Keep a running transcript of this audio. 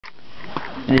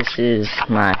This is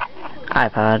my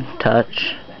iPod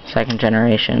Touch, 2nd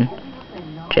generation,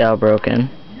 jailbroken.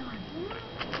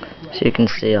 So you can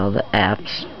see all the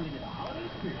apps.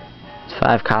 It's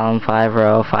 5 column, 5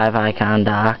 row, 5 icon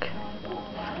dock.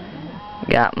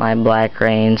 Got my Black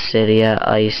Rain, Cydia,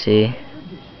 Icy,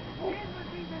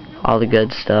 all the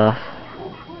good stuff.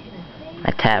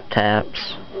 My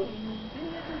taps.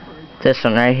 This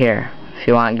one right here, if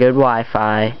you want good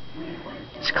Wi-Fi,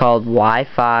 it's called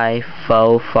Wi-Fi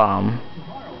Faux Fum.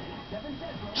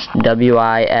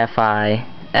 WIFI-FOFUM.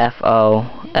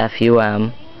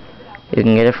 You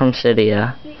can get it from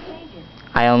Cydia.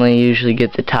 I only usually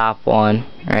get the top one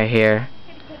right here,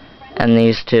 and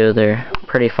these two, they're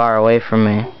pretty far away from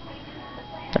me.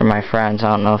 They're my friends. I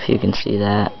don't know if you can see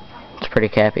that. It's a pretty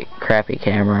crappy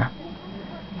camera.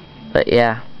 But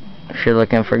yeah, if you're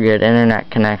looking for good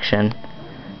internet connection,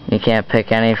 you can't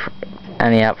pick any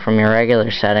up from your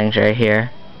regular settings right here,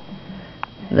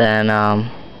 then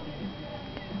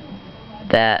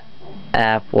that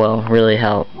app will really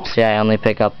help. See, I only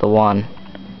pick up the one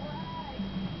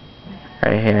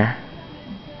right here.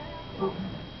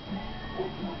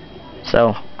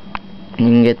 So you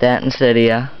can get that in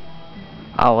Cydia.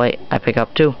 Oh wait, I pick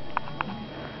up two.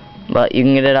 But you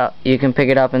can get it up. You can pick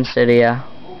it up in Cydia,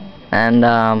 and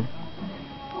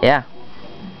yeah,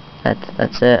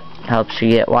 that's it. Helps you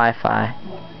get Wi-Fi.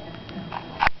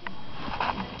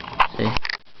 See?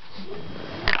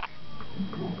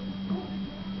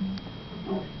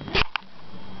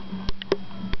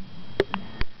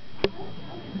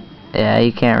 Yeah,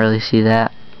 you can't really see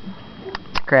that.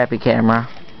 Crappy camera.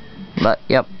 But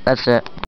yep, that's it.